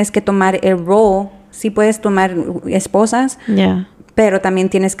tú tienes que tomar el rol, sí puedes tomar esposas, Yeah. pero también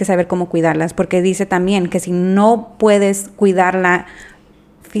tienes que saber cómo cuidarlas, porque dice también que si no puedes cuidarla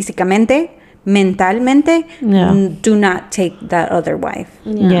físicamente, mentalmente, Yeah. do not take that other wife.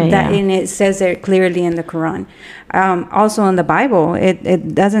 Yeah, That, yeah. and it says it clearly in the Quran. Also in the Bible,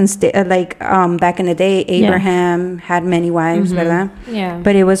 it doesn't like back in the day, Abraham had many wives, ¿verdad? Yeah.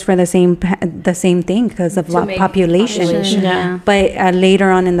 But it was for the same thing because of To make population. population. Yeah. But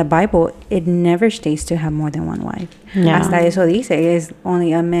later on in the Bible, it never states to have more than one wife. Yeah. Hasta eso dice is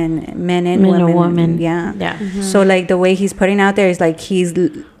only a men and Men women. or woman. Yeah. Yeah. So like the way he's putting out there is like he's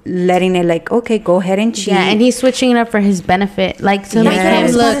letting it like, okay, go ahead and cheat. Yeah, and he's switching it up for his benefit, like to make That's what I him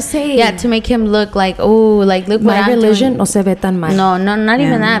was look. about to say. Yeah, to make him look like, oh, like look what My I'm religion doing. no se ve tan mal. No, not Yeah.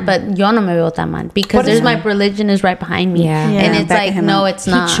 even that. But yo no me veo tan mal because there's my religion is right behind me. Yeah. And Yeah, it's backing like him no, up. it's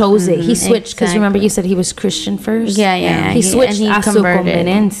not. He chose it. He switched because remember Exactly. you said he was Christian first. Yeah, yeah. He switched and a su converted.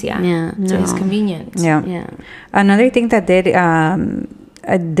 conveniencia. Yeah. To his convenience. Yeah. Yeah. Another thing that did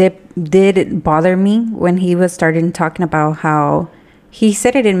bother me when he was starting talking about how he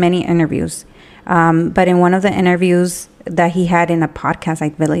said it in many interviews, but in one of the interviews that he had in a podcast, I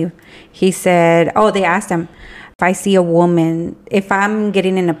believe, he said, they asked him, if I see a woman, if I'm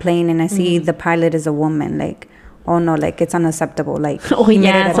getting in a plane and I see the pilot is a woman, like, oh no, like it's unacceptable. Like, Oh he made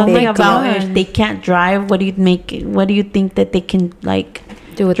it yeah, a something big about God. if they can't drive. What do you think that they can like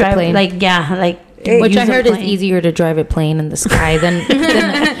Do with the drive? plane. Like yeah, like Which I use a heard is plane. easier to drive a plane in the sky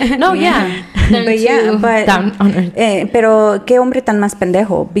than no, yeah. Than But yeah, but down on earth. pero qué hombre tan más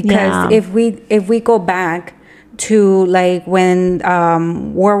pendejo, because Yeah. if we go back to like when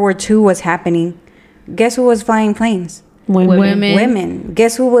World War II was happening, guess who was flying planes? Women.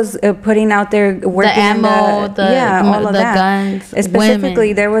 Guess who was putting out there working ammo, all of the that. guns, Specifically,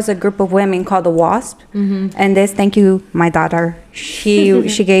 women. there was a group of women called the WASP, and thank you, my daughter.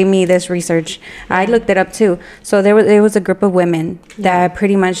 She gave me this research. I looked it up too. So there was a group of women that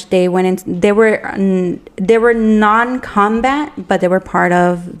pretty much they went in. They were non-combat, but they were part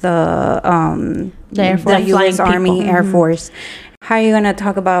of the Air Force. U.S. Flying Army people. Air Force. how are you gonna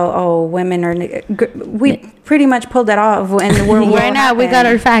talk about women are? We pretty much pulled that off, and we're right now we got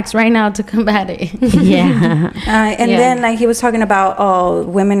our facts right now to combat it. Yeah. And then like he was talking about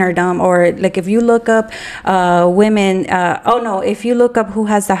women are dumb, or like if you look up women, if you look up who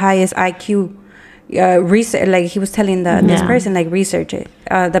has the highest IQ. Research, like he was telling this person, like research it.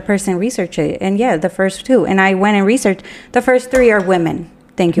 The person researched it, and the first two, and I went and researched. The first three are women.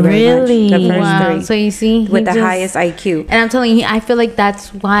 Thank you very much. The first three. So you see, with the highest IQ. And I'm telling you, I feel like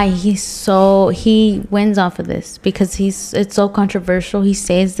that's why he wins off of this, because it's so controversial. He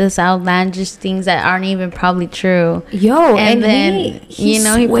says this outlandish things that aren't even probably true. And then he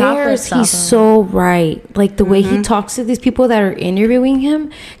swears he's so right. Like the way he talks to these people that are interviewing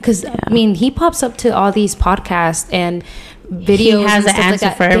him, because I mean, he pops up to all these podcasts and videos. He has an answer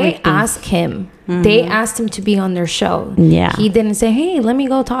for everything. They ask him. They asked him to be on their show. Yeah. He didn't say, hey, let me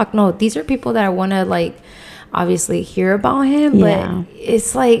go talk. No, these are people that I want to, like, obviously hear about him. But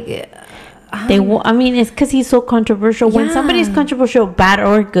it's like... I mean, it's because he's so controversial. When somebody's controversial, bad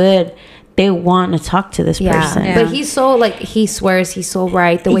or good, they want to talk to this person. But he's so, like, he swears he's so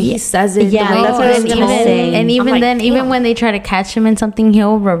right. The way he says it. Yeah, that's what I was going to say. And even then, even when they try to catch him in something,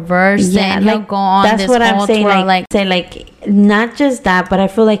 he'll reverse and he'll go on that's this what I'm saying. Twirl, like, not just that, but I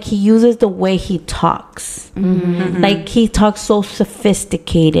feel like he uses the way he talks. Like he talks so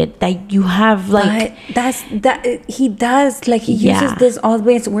sophisticated that you have like he does, like he uses this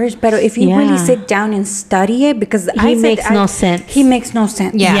always words, but if you really sit down and study it, because he makes no sense. He makes no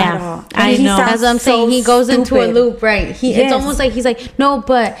sense. At all. I know. As I'm saying, he goes into a loop, right? It's almost like he's like, no,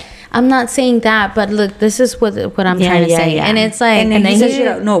 but I'm not saying that, but look, this is what I'm trying to say. And it's like, and then he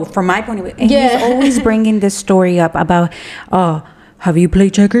says, no, from my point of view, and he's always bringing this story up about, have you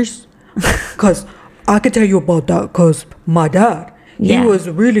played checkers? Because I could tell you about that, because my dad, he was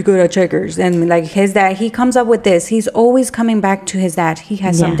really good at checkers. And like his dad, he comes up with this. He's always coming back to his dad. He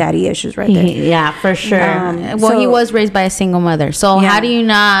has some daddy issues right there. Yeah, for sure. He was raised by a single mother. So how do you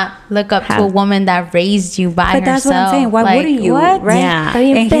not look up to a woman that raised you by herself? But that's what I'm saying. Why wouldn't you? What? Right? Yeah.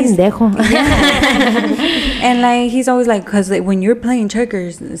 And like he's always like, because like, when you're playing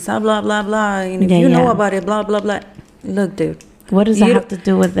checkers, blah blah blah blah, and if you know about it, blah blah blah. Look, dude. What does that have to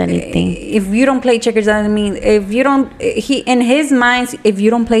do with anything? If you don't play checkers, I mean, if you don't, in his mind, if you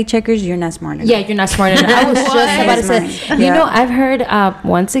don't play checkers, you're not smart enough. Yeah, you're not smart enough. I was just about to say, you know, I've heard,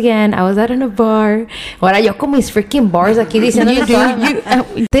 once again, I was out in a bar. Ahora yo con mis freaking bars aquí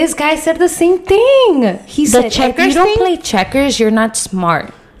diciendo, this guy said the same thing. He said, if you don't play checkers, you're not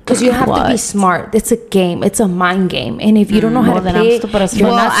smart. Because you have to be smart. It's a game. It's a mind game. And if you don't know how to play it, you're not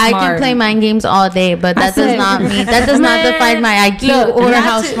smart. I can play mind games all day, but that does not mean, that does not define my IQ or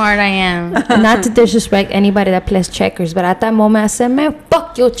how smart I am. Not to disrespect anybody that plays checkers, but at that moment I said, man,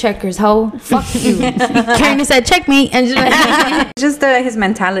 fuck your checkers, ho. Fuck you. Karen said, check me. And just his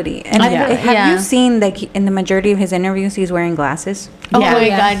mentality. And have you seen, like, in the majority of his interviews, he's wearing glasses? Oh my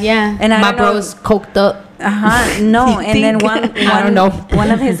God, yeah. And my bro's coked up. No, and then I don't know.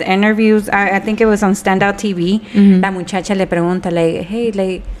 One of his interviews, I think it was on Standout TV. La muchacha le pregunta, like, hey,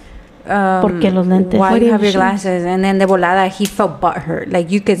 like, ¿por qué los lentes? Why do you have your glasses? And then de volada, he felt butthurt.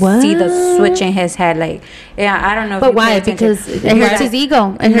 Like, you could see the switch in his head. Like, I don't know. But why? Because it hurts his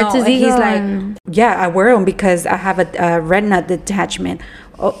ego. It hurts his ego. He's like, I wear them because I have a retina detachment.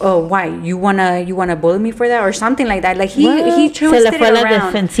 Oh, why? You wanna bully me for that or something like that? Like he twisted it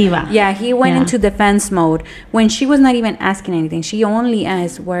around. Defensiva. Yeah, he went into defense mode when she was not even asking anything. She only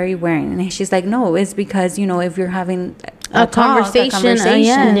asked, "What are you wearing?" And she's like, "No, it's because if you're having a conversation.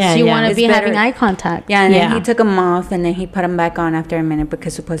 You want to be having eye contact." Yeah, and then he took them off and then he put them back on after a minute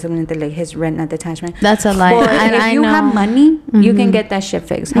because supposedly like his retina detachment. That's a lie. If you have money, you can get that shit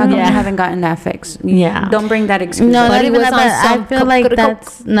fixed. How come you haven't gotten that fixed? Don't bring that excuse. No, not even that. I feel like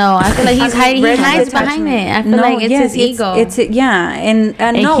that's. No, I feel like he's hiding. He hides behind it. I feel like it's his ego.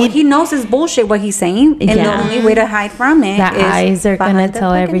 He knows his bullshit. What he's saying, and the only way to hide from it is eyes are gonna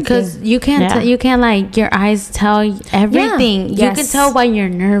tell everything. Because you can't. You can't like your eyes tell everything. You can tell when you're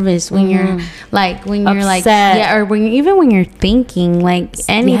nervous, when you're like upset. Or when you're thinking like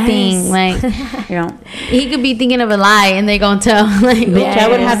anything. Like he could be thinking of a lie, and they gonna tell. Like, I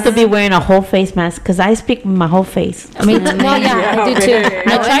would have to be wearing a whole face mask because I speak with my whole face. I mean, I do too.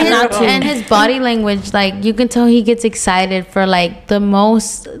 I try not to. And his body language, like you can tell he gets excited for like the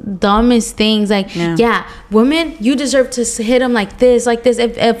most dumbest things. Like, women, you deserve to hit him like this.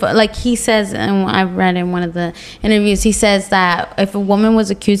 If like he says, and I read in one of the interviews, he says that if a woman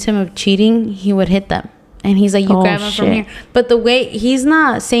was accused him of cheating, he would hit them. and he's like, you grab him from here. But the way he's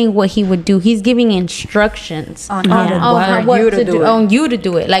not saying what he would do, he's giving instructions on you to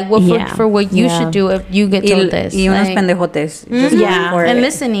do it. Like for what you should do if you get told this. Y unos pendejotes. And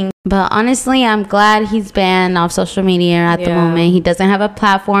listening. But honestly, I'm glad he's banned off social media at the moment. He doesn't have a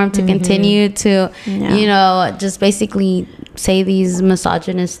platform to continue to, you know, just basically say these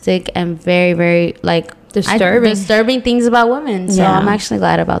misogynistic and very, very, like, disturbing things about women. So I'm actually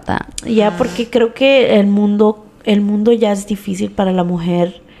glad about that. Yeah, porque creo que el mundo ya es difícil para la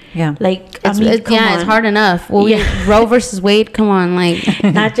mujer. Yeah. Like, it's hard enough. Well, Roe versus Wade, come on, like.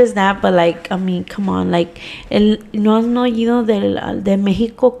 Not just that, but like, I mean, come on, like, no has oído de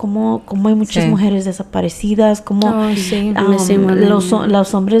México como hay muchas mujeres desaparecidas, como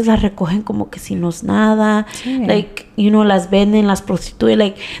los hombres las recogen como que si no es nada, like, you know, las venden, las prostituyen,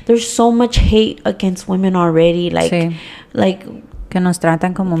 like, there's so much hate against women already, like, que nos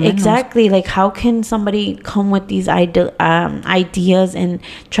tratan como menos. Exactly. Like, how can somebody come with these ideas and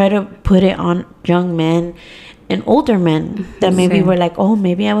try to put it on young men and older men that maybe were like, oh,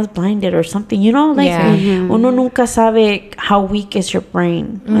 maybe I was blinded or something, you know, like uno nunca sabe how weak is your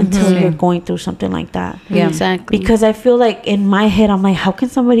brain until you're going through something like that. Yeah, exactly. Because I feel like in my head, I'm like, how can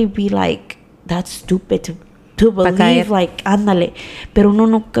somebody be like that stupid to believe, like, ándale, pero uno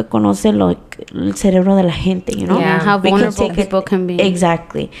nunca conoce el cerebro de la gente, you know? Yeah, how vulnerable people can be.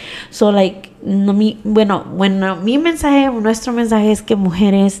 Exactly. So, like, nuestro mensaje es que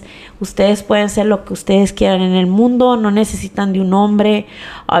mujeres, ustedes pueden ser lo que ustedes quieran en el mundo, no necesitan de un hombre.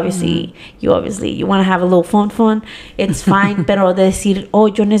 Obviously, you want to have a little fun, it's fine, pero de decir, oh,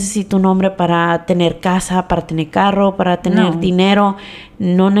 yo necesito un hombre para tener casa, para tener carro, para tener dinero,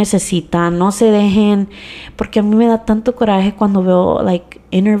 no necesitan, no se dejen, porque a mí me da tanto coraje cuando veo, like,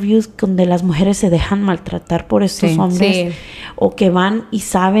 interviews donde las mujeres se dejan maltratar por estos hombres o que van y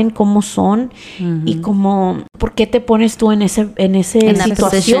saben cómo son y como, ¿por qué te pones tú en esa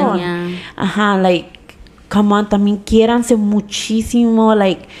situación? Ajá, like, come on, también quiéranse muchísimo,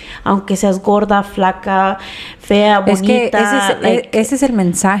 like, aunque seas gorda, flaca, fea, bonita. Ese es el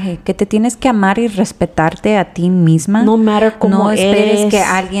mensaje, que te tienes que amar y respetarte a ti misma. No matter cómo no esperes que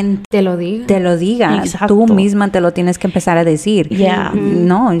alguien te lo diga. Exacto. Tú misma te lo tienes que empezar a decir.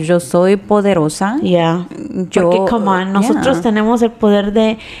 No, yo soy poderosa. Porque, come on, nosotros tenemos el poder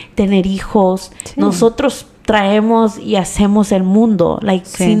de tener hijos. Nosotros traemos y hacemos el mundo. Like,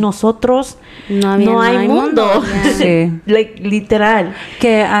 sin nosotros no hay mundo. Like, literal.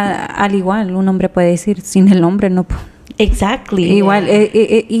 Que al igual un hombre puede decir, sin el hombre no puedo. Exactly. Igual,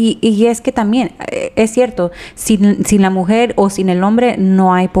 y es que también, es cierto, sin la mujer o sin el hombre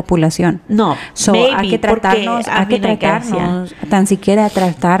no hay población. No, hay que tratarnos, tan siquiera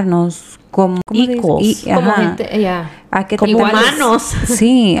tratarnos como equals, como gente, como humanos.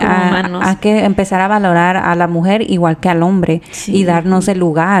 Sí, hay que empezar a valorar a la mujer igual que al hombre y darnos el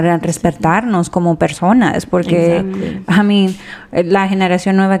lugar, a respetarnos como personas, porque I mean, la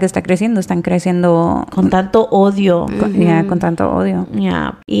generación nueva que está creciendo, están creciendo con tanto odio. Con tanto odio.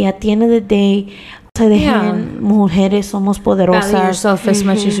 Y at the end of the day, se dejen, mujeres somos poderosas. Value yourself as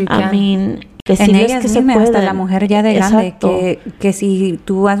much as you can. I mean, en ellas mismas, hasta la mujer ya de grande, que si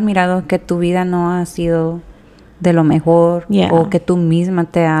tú has mirado que tu vida no ha sido de lo mejor, o que tú misma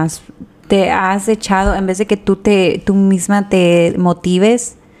te has echado, en vez de que tú misma te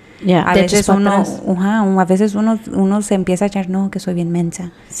motives, a veces uno se empieza a echar, no, que soy bien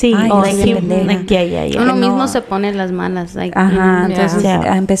mensa. Sí, uno mismo se pone las malas. Like, entonces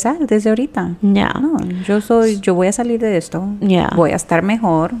a empezar desde ahorita. No, yo voy a salir de esto. Voy a estar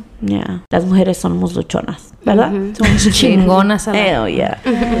mejor. Las mujeres somos luchonas, ¿verdad? Somos chingonas. Hell yeah.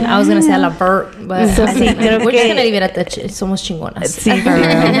 I was gonna say a la Bert, but creo we're just gonna leave it at that. Somos chingonas. Sí,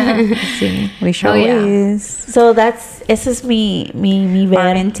 We sure is. So ese es mi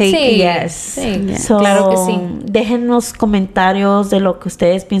ver. So, claro que sí. Déjennos comentarios de lo que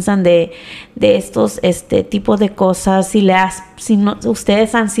ustedes piensan de estos tipo de cosas. Si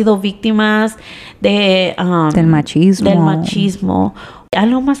ustedes han sido víctimas del machismo.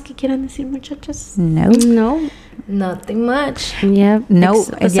 ¿Algo más que quieran decir, muchachas? No. Nothing much. No,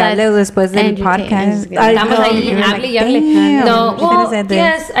 ya después del podcast. Estamos ahí, hable. No, well,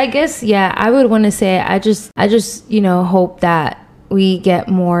 yes, I guess, I would want to say, I just, hope that we get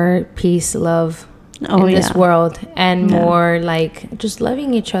more peace, love in this world, and more, like, just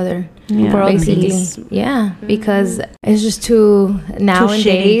loving each other. basically. Yeah, because it's just too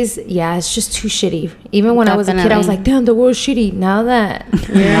nowadays. It's just too shitty. Even when I was a kid, I was like, damn, the world's shitty. Now that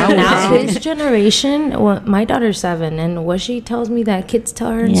now this generation, well, my daughter's 7, and what she tells me that kids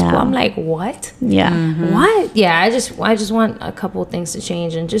tell her in school, I'm like, what? What? I just want a couple things to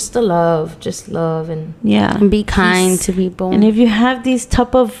change, and just love, and and be kind to people. And if you have these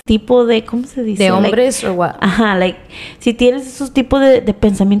type of tipo de, ¿cómo se dice? De hombres, or what? Like, si tienes esos tipos de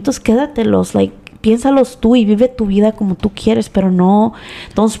pensamientos, quédatelos, like, piénsalos tú y vive tu vida como tú quieres, pero no,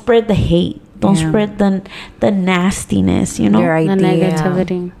 don't spread the hate, don't spread the nastiness, you know, your idea, the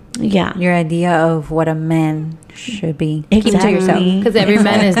negativity. Your idea of what a man should be. Exactly. Keep to yourself. Because every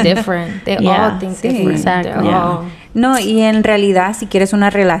man is different. They all think different. Exactly. No, y en realidad, si quieres una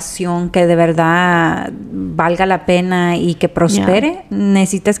relación que de verdad valga la pena y que prospere,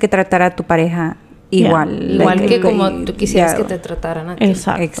 necesitas que tratar a tu pareja igual. Igual que como tú quisieras que te trataran a ti.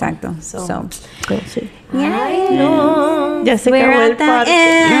 Exacto. So, sí. Ay, no. Ya se acabó el podcast.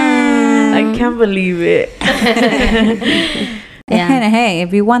 I can't believe it. Hey,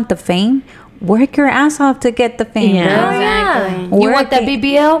 if you want the fame, work your ass off to get the fame. Exactly. You want that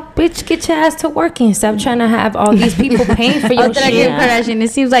BBL? Bitch, get your ass to working. Stop trying to have all these people paying for your shit.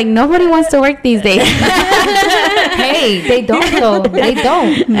 It seems like nobody wants to work these days. Hey, they don't though. They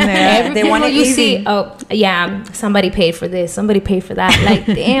don't. They want it you easy. see, somebody paid for this, somebody paid for that. Like,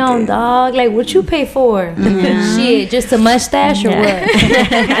 damn, dog. Like, what you pay for? Shit, just a mustache or what?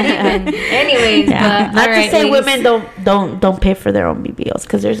 Not even. Anyways, but not right, to say ladies. women don't pay for their own BBLs,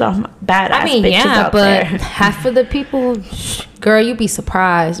 because there's a bad ass bitches out but there. half of the people, girl, you'd be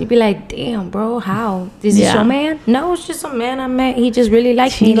surprised. You'd be like, damn, bro, how? Is this your man? No, it's just a man I met. He just really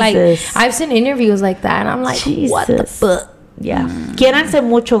liked me. Like, I've seen interviews like that, and I'm like, what the fuck? Quiéranse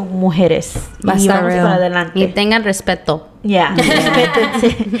mucho, mujeres. Y vamos para adelante. Y tengan respeto.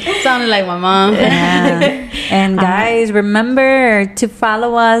 Respétense. Sounded like my mom. And guys, remember to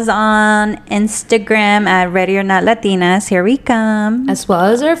follow us on Instagram at Ready or Not Latinas. Here we come. As well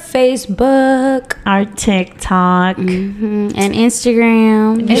as our Facebook, our TikTok, and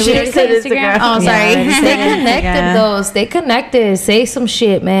Instagram. You should have said Instagram. Oh, sorry. Stay connected, though. Stay connected. Say some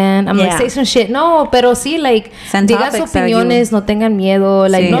shit, man. I'm like, say some shit. No, pero sí, like, digan sus opiniones, no tengan miedo.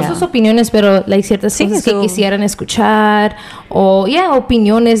 Like, no sus opiniones, pero, like, ciertas cosas que quisieran escuchar. O,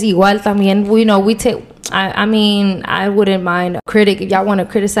 opiniones igual también. You know, we take... I mean, I wouldn't mind a critic. If y'all want to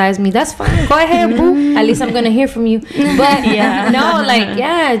criticize me, that's fine. Go ahead, boo. At least I'm going to hear from you. But, no, like,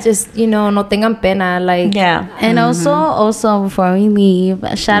 just, you know, no tengan pena. Like, And also, before we leave,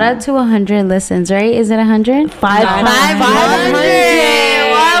 shout out to 100 listens, right? Is it 100? 500.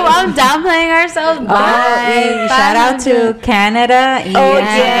 Wow, I'm downplaying ourselves. Shout out to Canada.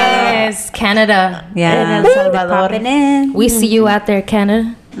 Yes, Canada. El Salvador. We see you out there,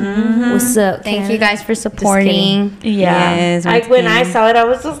 Canada. What's up? Thank you guys for supporting. Yes, when I saw it, I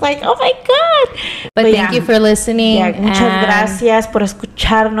was just like, oh my God. But thank you for listening. Muchas gracias por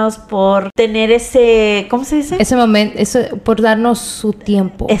escucharnos, por tener ese, ¿cómo se dice? Ese momento, por darnos su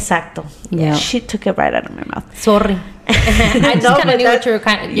tiempo. Exacto. She took it right out of my mouth. Sorry. I just kind of knew what you were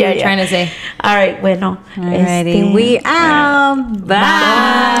trying to say. All right, bueno. Alrighty, we out.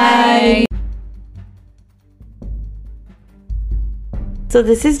 Bye. So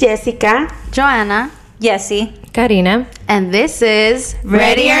this is Jessica, Joanna, Jessie, Karina. and this is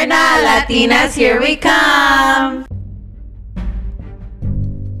Ready or Not Latinas, here we come.